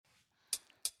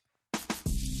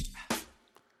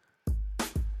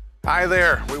Hi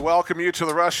there. We welcome you to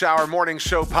the Rush Hour Morning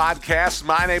Show podcast.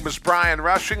 My name is Brian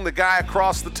Rushing. The guy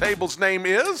across the table's name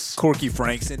is Corky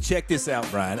Franks. And check this out,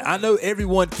 Brian. I know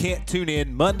everyone can't tune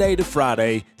in Monday to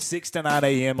Friday, 6 to 9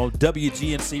 a.m. on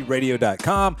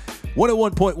WGNCradio.com,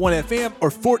 101.1 FM, or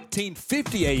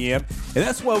 1450 a.m. And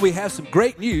that's why we have some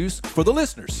great news for the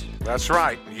listeners. That's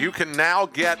right. You can now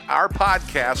get our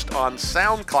podcast on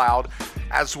SoundCloud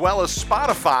as well as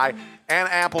Spotify and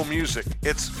Apple Music.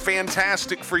 It's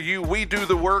fantastic for you. We do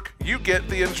the work. You get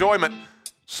the enjoyment.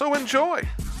 So enjoy.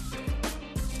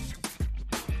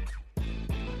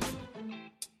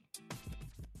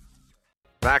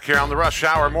 Back here on the Rush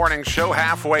Hour Morning Show,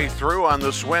 halfway through on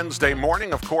this Wednesday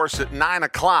morning. Of course, at 9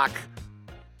 o'clock,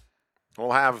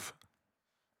 we'll have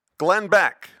Glenn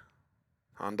Beck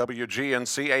on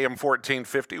WGNC AM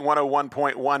 1450,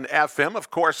 101.1 FM. Of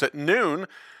course, at noon,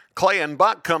 Clay and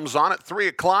Buck comes on at 3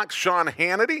 o'clock. Sean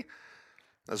Hannity,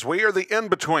 as we are the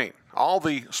in-between. All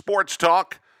the sports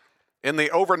talk in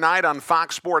the overnight on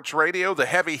Fox Sports Radio, the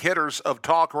heavy hitters of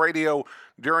talk radio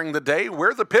during the day.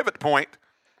 We're the pivot point.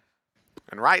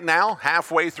 And right now,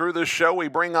 halfway through this show, we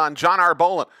bring on Jon R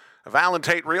Bolin of Allen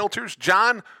Tate Realtors.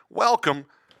 John, welcome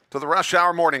to the Rush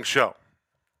Hour Morning Show.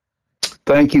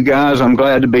 Thank you, guys. I'm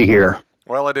glad to be here.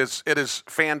 Well, it is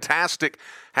fantastic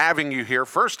having you here.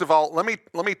 First of all, let me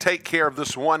take care of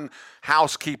this one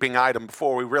housekeeping item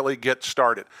before we really get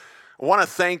started. I want to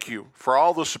thank you for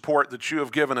all the support that you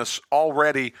have given us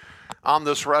already on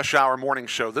this Rush Hour Morning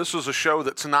Show. This is a show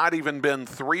that's not even been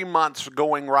 3 months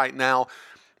going right now.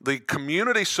 The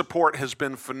community support has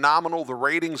been phenomenal. The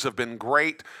ratings have been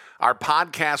great. Our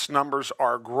podcast numbers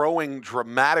are growing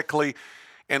dramatically.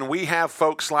 And we have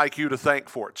folks like you to thank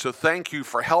for it. So thank you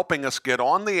for helping us get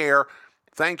on the air.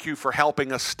 Thank you for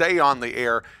helping us stay on the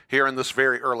air here in this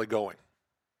very early going.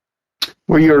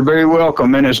 Well, you're very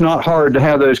welcome. And it's not hard to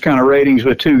have those kind of ratings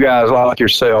with two guys like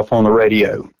yourself on the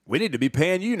radio. We need to be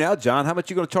paying you now, John. How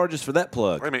much are you going to charge us for that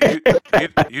plug? Wait a minute.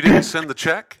 You didn't send the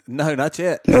check? No, not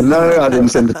yet. No, I didn't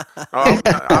send it.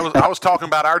 I was talking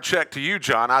about our check to you,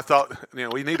 John. I thought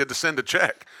we needed to send a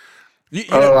check.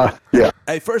 Yeah.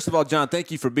 Hey, first of all, John,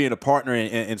 thank you for being a partner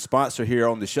and sponsor here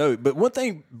on the show. But one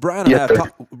thing Brian and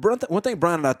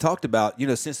I talked about,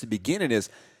 since the beginning is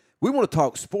we want to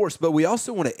talk sports, but we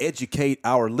also want to educate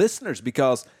our listeners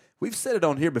because we've said it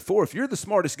on here before. If you're the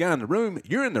smartest guy in the room,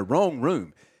 you're in the wrong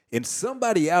room. And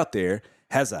somebody out there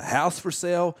has a house for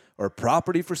sale or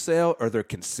property for sale, or they're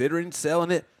considering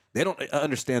selling it. They don't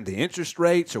understand the interest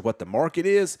rates or what the market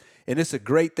is, and it's a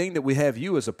great thing that we have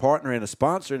you as a partner and a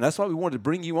sponsor, and that's why we wanted to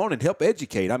bring you on and help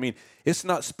educate. I mean, it's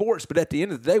not sports, but at the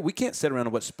end of the day, we can't sit around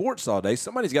and watch sports all day.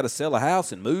 Somebody's got to sell a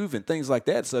house and move and things like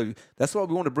that, so that's why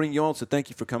we want to bring you on, so thank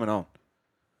you for coming on.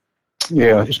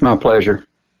 Yeah, it's my pleasure.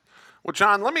 Well,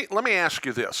 John, let me ask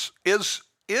you this. Is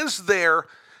there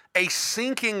a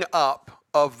syncing up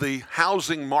of the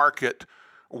housing market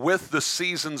with the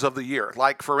seasons of the year?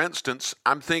 Like, for instance,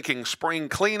 I'm thinking spring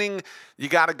cleaning, you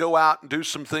got to go out and do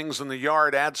some things in the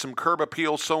yard, add some curb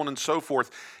appeal, so on and so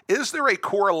forth. Is there a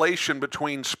correlation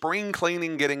between spring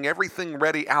cleaning, getting everything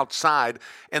ready outside,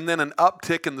 and then an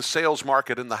uptick in the sales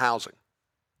market in the housing?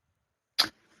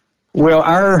 Well,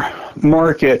 our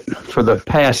market for the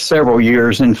past several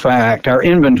years, in fact, our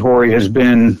inventory has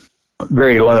been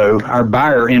very low. Our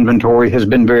buyer inventory has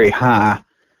been very high.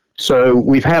 So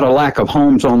we've had a lack of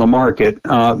homes on the market.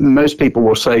 Most people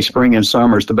will say spring and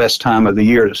summer is the best time of the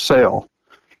year to sell.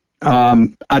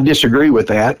 I disagree with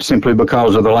that simply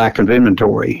because of the lack of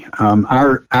inventory.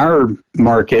 Our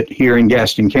market here in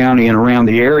Gaston County and around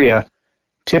the area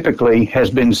typically has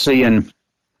been seeing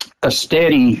a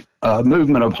steady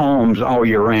movement of homes all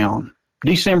year round.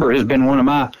 December has been one of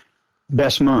my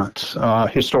best months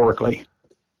historically.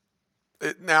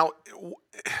 Now,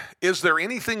 is there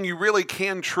anything you really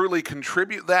can truly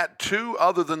contribute that to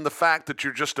other than the fact that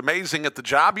you're just amazing at the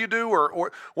job you do?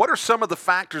 Or what are some of the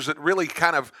factors that really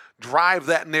kind of drive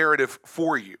that narrative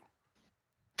for you?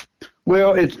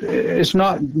 Well, it's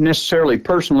not necessarily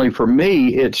personally for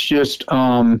me. It's just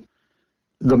the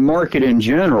market in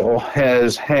general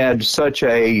has had such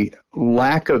a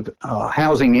lack of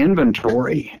housing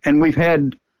inventory, and we've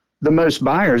had the most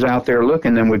buyers out there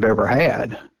looking than we've ever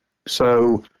had.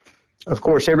 So, of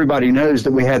course, everybody knows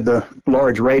that we had the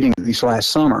large rate increase last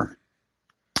summer,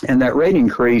 and that rate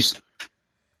increase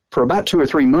for about 2 or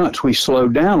 3 months, we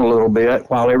slowed down a little bit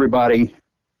while everybody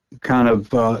kind of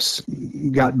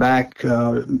got back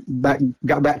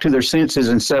to their senses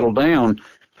and settled down.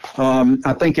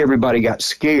 I think everybody got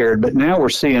scared, but now we're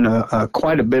seeing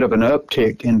quite a bit of an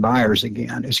uptick in buyers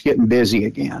again. It's getting busy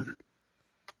again.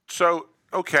 So,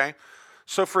 okay.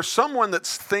 So for someone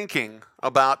that's thinking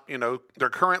about, they're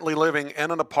currently living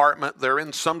in an apartment, they're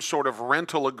in some sort of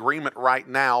rental agreement right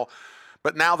now,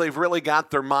 but now they've really got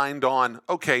their mind on,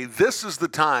 okay, this is the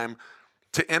time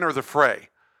to enter the fray.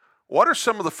 What are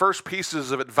some of the first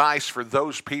pieces of advice for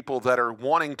those people that are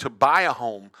wanting to buy a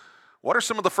home? What are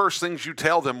some of the first things you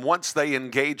tell them once they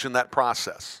engage in that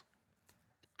process?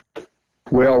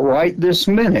 Well, right this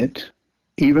minute,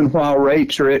 even while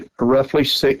rates are at roughly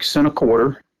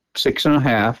 6.25%,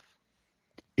 6.5%,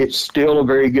 it's still a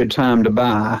very good time to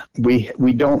buy.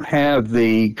 We don't have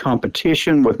the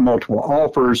competition with multiple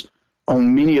offers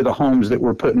on many of the homes that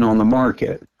we're putting on the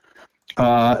market.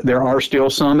 There are still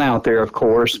some out there, of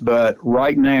course, but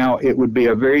right now it would be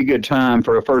a very good time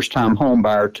for a first-time home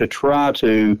buyer to try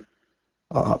to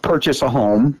purchase a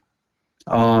home.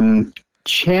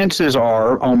 Chances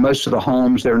are on most of the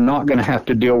homes, they're not going to have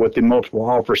to deal with the multiple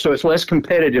offers, so it's less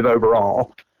competitive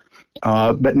overall.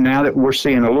 But now that we're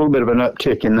seeing a little bit of an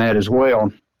uptick in that as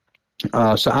well.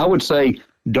 So I would say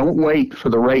don't wait for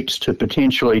the rates to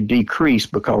potentially decrease,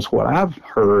 because what I've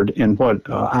heard and what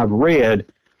I've read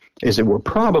is that we're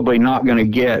probably not going to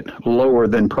get lower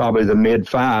than probably the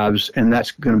mid-5s, and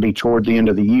that's going to be toward the end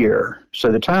of the year.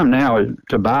 So the time now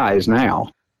to buy is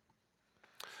now.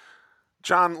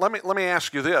 Jon, let me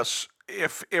ask you this.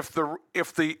 If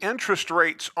the interest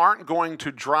rates aren't going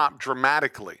to drop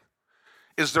dramatically,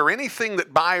 is there anything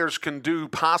that buyers can do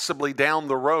possibly down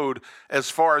the road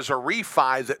as far as a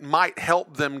refi that might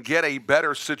help them get a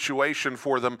better situation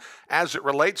for them as it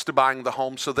relates to buying the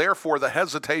home? So therefore, the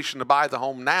hesitation to buy the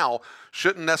home now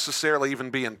shouldn't necessarily even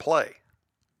be in play.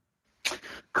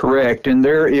 Correct. And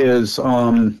there is,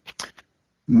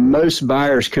 most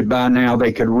buyers could buy now,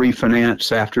 they could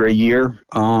refinance after a year.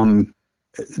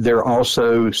 There are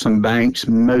also some banks,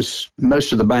 most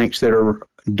of the banks that are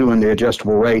doing the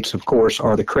adjustable rates, of course,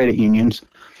 are the credit unions.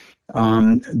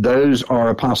 Those are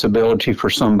a possibility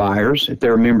for some buyers if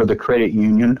they're a member of the credit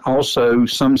union. Also,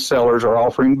 some sellers are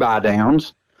offering buy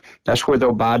downs. That's where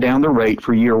they'll buy down the rate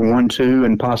for year 1, 2,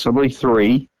 and possibly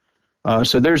 3.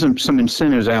 So there's some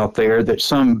incentives out there that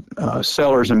some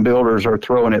sellers and builders are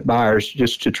throwing at buyers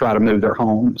just to try to move their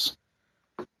homes.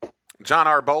 Jon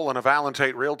R Bolin of Allen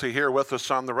Tate Realty here with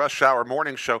us on the Rush Hour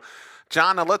Morning Show.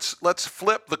 Jon, now let's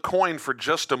flip the coin for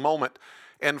just a moment.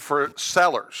 And for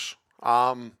sellers,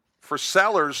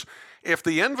 if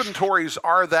the inventories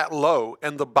are that low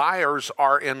and the buyers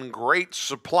are in great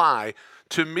supply,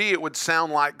 to me it would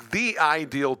sound like the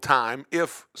ideal time,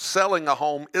 if selling a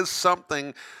home is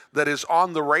something that is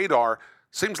on the radar,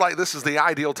 seems like this is the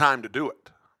ideal time to do it.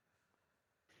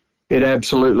 It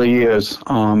absolutely is.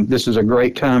 This is a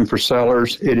great time for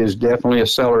sellers. It is definitely a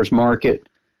seller's market.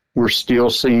 We're still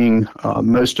seeing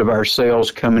most of our sales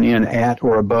coming in at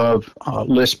or above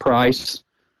list price.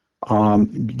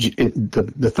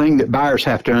 The thing that buyers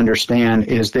have to understand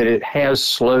is that it has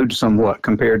slowed somewhat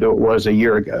compared to what it was a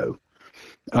year ago.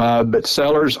 But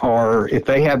sellers are, if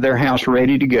they have their house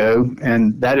ready to go,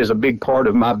 and that is a big part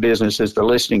of my business is the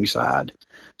listing side.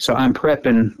 So I'm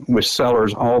prepping with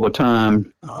sellers all the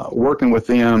time, working with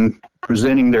them,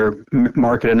 presenting their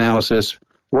market analysis,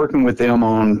 working with them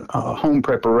on home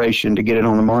preparation to get it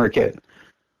on the market.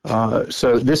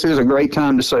 So this is a great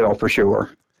time to sell for sure.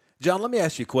 Jon, let me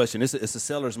ask you a question. It's a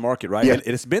seller's market, right? Yeah. And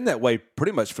it's been that way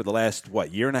pretty much for the last,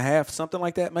 year and a half, something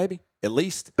like that maybe, at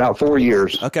least? About 4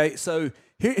 years. Okay, so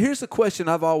here's the question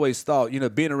I've always thought,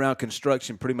 being around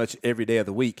construction pretty much every day of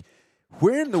the week.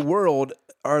 Where in the world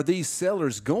are these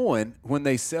sellers going when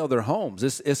they sell their homes?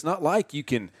 It's not like you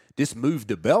can just move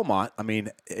to Belmont. I mean,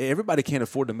 everybody can't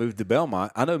afford to move to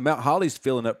Belmont. I know Mount Holly's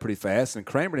filling up pretty fast and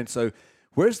Cramerton. So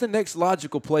where's the next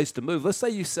logical place to move? Let's say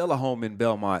you sell a home in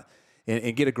Belmont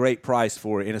and get a great price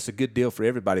for it, and it's a good deal for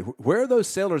everybody. Where are those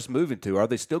sellers moving to? Are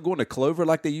they still going to Clover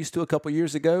like they used to a couple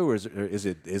years ago, or is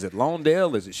it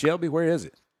Lawndale? Is it Shelby? Where is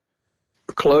it?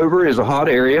 Clover is a hot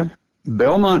area.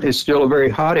 Belmont is still a very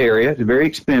hot area. It's very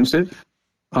expensive.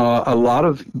 A lot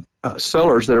of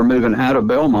sellers that are moving out of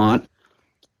Belmont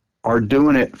are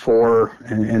doing it for,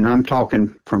 and I'm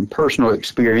talking from personal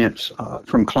experience,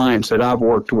 from clients that I've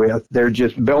worked with,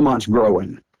 Belmont's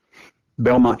growing.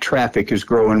 Belmont traffic is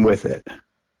growing with it.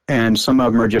 And some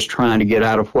of them are just trying to get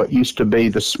out of what used to be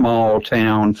the small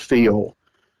town feel.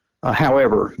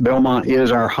 However, Belmont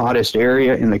is our hottest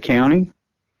area in the county.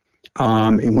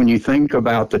 And when you think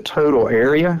about the total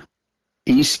area,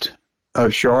 east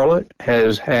of Charlotte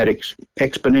has had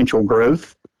exponential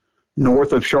growth.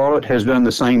 North of Charlotte has done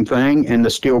the same thing, and the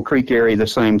Steel Creek area the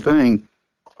same thing.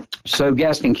 So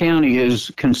Gaston County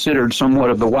is considered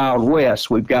somewhat of the Wild West.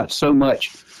 We've got so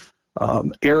much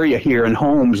area here in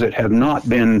homes that have not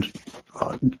been,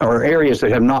 or areas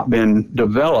that have not been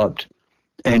developed,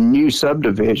 and new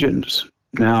subdivisions.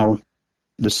 Now,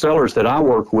 the sellers that I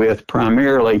work with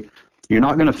primarily, you're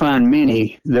not going to find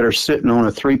many that are sitting on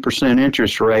a 3%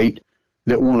 interest rate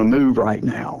that want to move right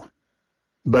now.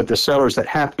 But the sellers that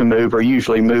have to move are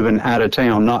usually moving out of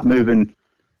town, not moving,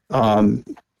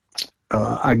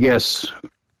 I guess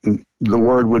the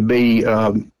word would be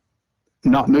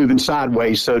not moving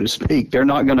sideways, so to speak. They're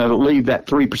not going to leave that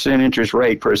 3% interest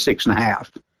rate for a 6.5%.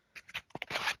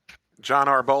 Jon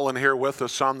R Bolin here with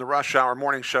us on the Rush Hour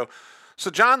Morning Show. So,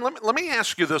 John, let me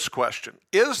ask you this question.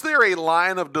 Is there a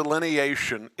line of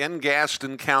delineation in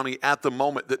Gaston County at the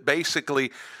moment that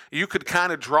basically you could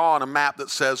kind of draw on a map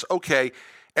that says, okay,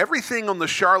 everything on the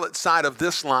Charlotte side of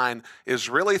this line is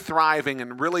really thriving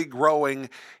and really growing,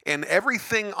 and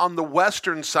everything on the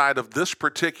western side of this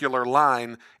particular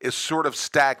line is sort of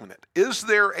stagnant? Is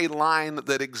there a line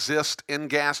that exists in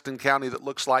Gaston County that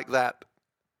looks like that?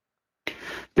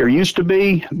 There used to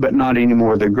be, but not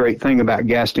anymore. The great thing about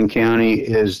Gaston County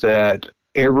is that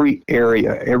every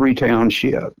area, every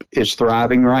township is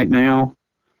thriving right now,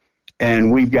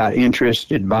 and we've got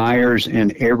interested buyers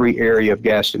in every area of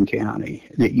Gaston County.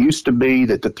 It used to be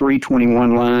that the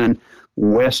 321 line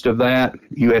west of that,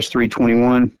 US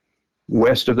 321,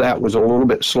 west of that was a little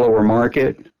bit slower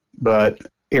market, but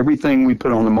everything we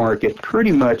put on the market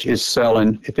pretty much is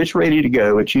selling. If it's ready to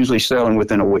go, it's usually selling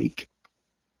within a week.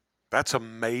 That's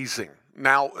amazing.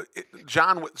 Now,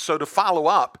 John, so to follow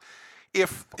up,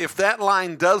 if that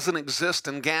line doesn't exist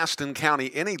in Gaston County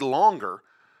any longer,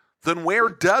 then where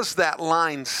does that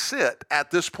line sit at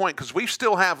this point? Because we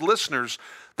still have listeners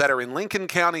that are in Lincoln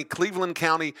County, Cleveland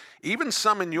County, even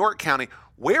some in York County.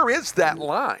 Where is that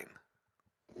line?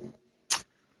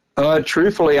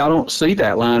 Truthfully, I don't see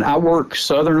that line. I work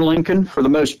southern Lincoln for the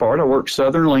most part. I work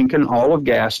southern Lincoln, all of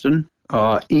Gaston,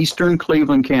 eastern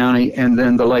Cleveland County, and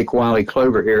then the Lake Wiley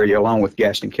Clover area, along with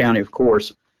Gaston County, of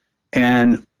course.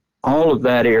 And all of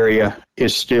that area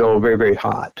is still very, very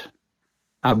hot.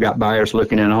 I've got buyers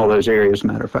looking in all those areas,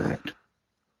 matter of fact.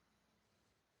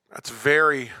 That's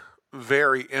very,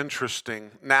 very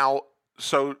interesting. Now,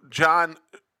 so John,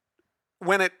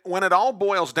 when it all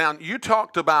boils down, you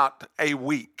talked about a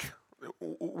week.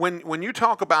 When you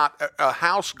talk about a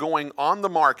house going on the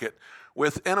market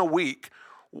within a week,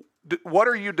 what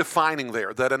are you defining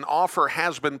there? That an offer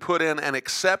has been put in and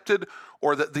accepted,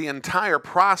 or that the entire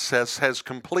process has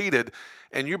completed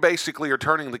and you basically are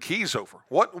turning the keys over?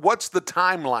 What's the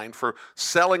timeline for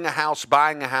selling a house,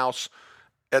 buying a house,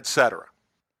 etc.?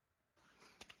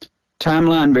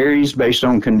 Timeline varies based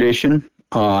on condition.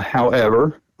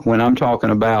 However, when I'm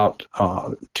talking about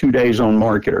 2 days on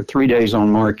market or 3 days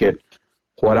on market,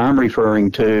 what I'm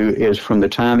referring to is from the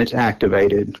time it's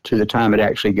activated to the time it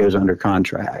actually goes under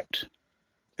contract.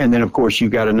 And then, of course,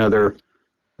 you've got another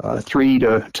 3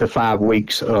 to 5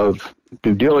 weeks of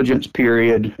due diligence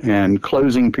period and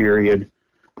closing period.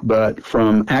 But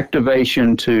from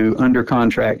activation to under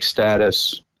contract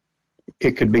status,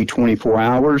 it could be 24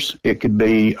 hours, it could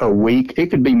be a week, it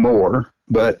could be more,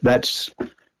 but that's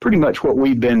pretty much what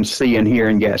we've been seeing here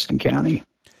in Gaston County.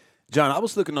 John, I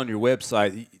was looking on your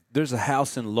website. There's a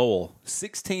house in Lowell,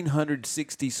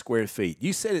 1,660 square feet.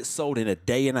 You said it sold in a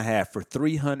day and a half for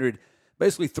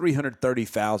basically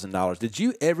 $330,000. Did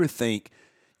you ever think,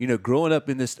 growing up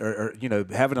in this, or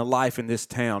having a life in this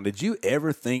town, did you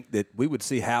ever think that we would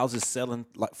see houses selling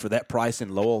like for that price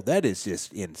in Lowell? That is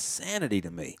just insanity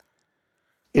to me.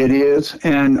 It is,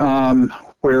 and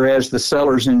whereas the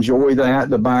sellers enjoy that,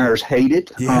 the buyers hate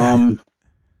it. Yeah.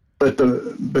 But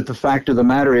the fact of the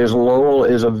matter is, Lowell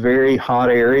is a very hot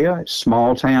area,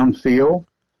 small town feel.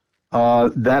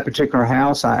 That particular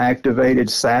house I activated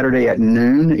Saturday at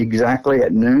noon, exactly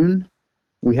at noon.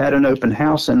 We had an open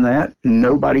house in that.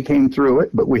 Nobody came through it,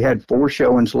 but we had 4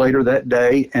 showings later that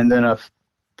day, and then a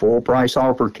full price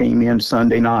offer came in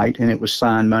Sunday night, and it was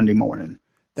signed Monday morning.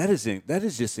 That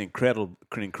is just incredible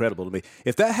to me.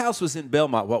 If that house was in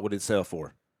Belmont, what would it sell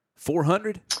for?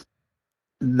 $400,000?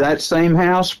 That same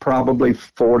house, probably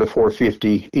 $400 to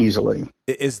 $450 easily.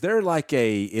 Is there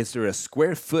a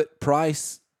square foot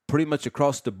price pretty much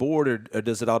across the board, or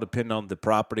does it all depend on the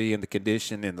property and the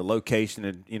condition and the location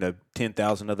and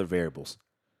 10,000 other variables?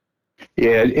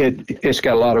 Yeah, it's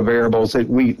got a lot of variables.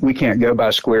 We can't go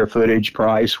by square footage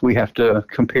price. We have to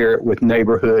compare it with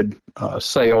neighborhood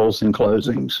sales and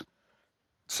closings.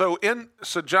 So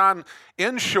John,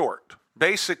 in short,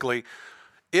 basically,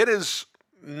 it is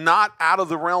not out of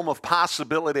the realm of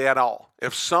possibility at all.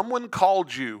 If someone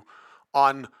called you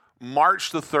on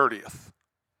March the 30th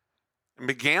and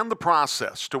began the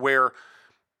process to where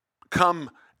come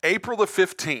April the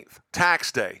 15th,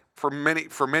 tax day for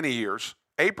many years,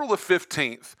 April the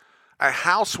 15th, a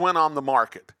house went on the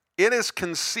market. It is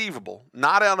conceivable,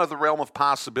 not out of the realm of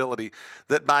possibility,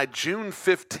 that by June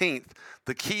 15th,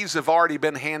 the keys have already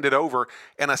been handed over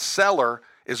and a seller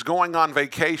is going on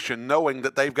vacation knowing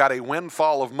that they've got a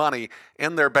windfall of money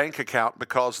in their bank account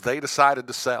because they decided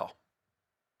to sell.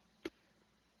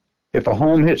 If a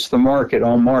home hits the market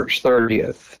on March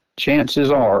 30th, chances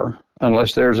are,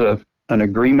 unless there's an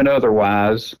agreement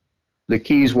otherwise, the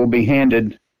keys will be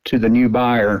handed to the new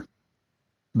buyer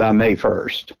by May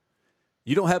 1st.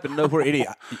 You don't happen to know where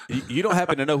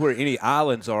any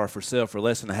islands are for sale for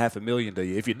less than $500,000, do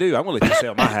you? If you do, I'm going to let you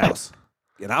sell my house,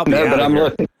 and I'll be out of here.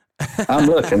 Looking. I'm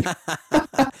looking.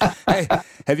 Hey,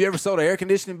 have you ever sold an air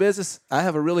conditioning business? I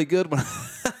have a really good one.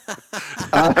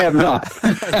 I have not.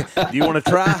 Do you want to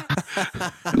try?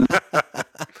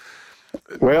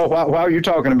 Well, while you're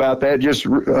talking about that, just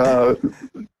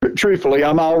truthfully,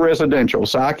 I'm all residential,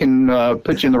 so I can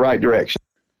put you in the right direction.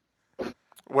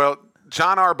 Well,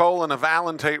 Jon R Bolin of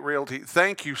Allen Tate Realty,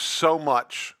 thank you so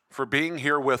much for being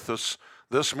here with us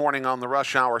this morning on the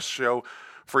Rush Hour Show,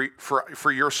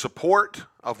 for your support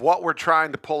of what we're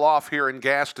trying to pull off here in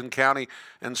Gaston County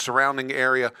and surrounding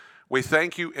area. We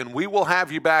thank you, and we will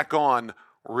have you back on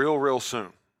real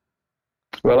soon.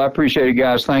 Well, I appreciate it,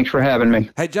 guys. Thanks for having me.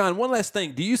 Hey, John, one last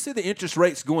thing. Do you see the interest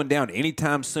rates going down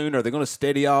anytime soon? Are they going to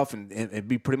steady off and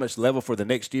be pretty much level for the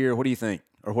next year? What do you think,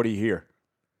 or what do you hear?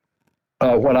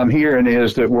 What I'm hearing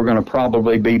is that we're going to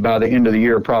probably be, by the end of the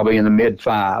year, probably in the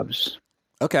mid-5s.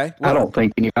 Okay. Well, I don't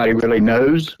think anybody really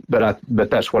knows, but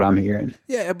that's what I'm hearing.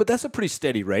 Yeah, but that's a pretty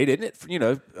steady rate, isn't it?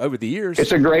 Over the years.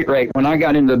 It's a great rate. When I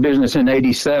got into the business in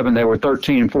 '87, they were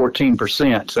 13 and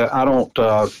 14%. So I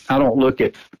don't look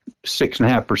at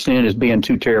 6.5% as being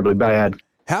too terribly bad.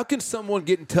 How can someone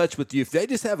get in touch with you if they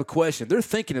just have a question? They're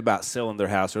thinking about selling their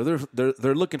house, or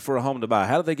they're looking for a home to buy.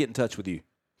 How do they get in touch with you?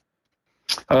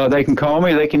 They can call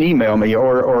me, they can email me,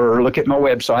 or look at my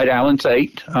website, Allen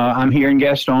Tate. I'm here in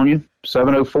Gastonia,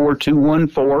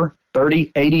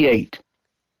 704-214-3088.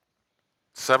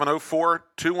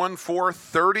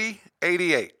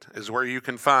 704-214-3088 is where you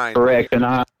can find. Correct,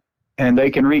 and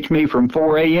they can reach me from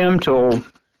 4 a.m. till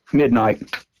midnight.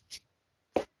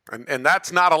 And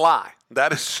that's not a lie.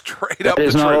 That is straight up the truth. That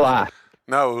is not a lie.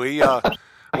 No, we have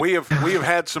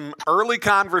had some early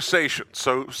conversations.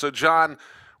 So John,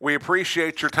 we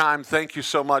appreciate your time. Thank you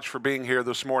so much for being here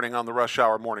this morning on the Rush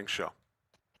Hour Morning Show.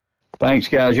 Thanks,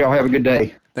 guys. Y'all have a good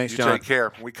day. Thanks, you John. Take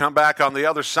care. We come back on the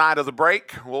other side of the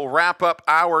break. We'll wrap up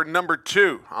hour number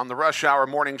 2 on the Rush Hour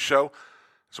Morning Show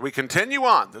as we continue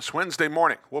on this Wednesday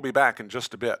morning. We'll be back in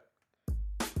just a bit.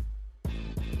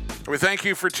 We thank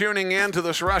you for tuning in to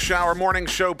this Rush Hour Morning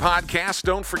Show podcast.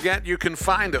 Don't forget, you can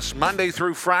find us Monday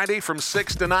through Friday from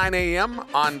 6 to 9 a.m.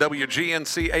 on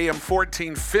WGNC AM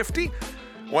 1450.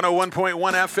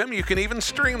 101.1 FM. You can even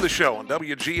stream the show on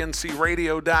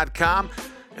WGNCradio.com.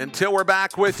 Until we're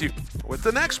back with you with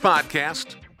the next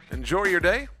podcast, enjoy your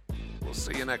day. We'll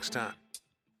see you next time.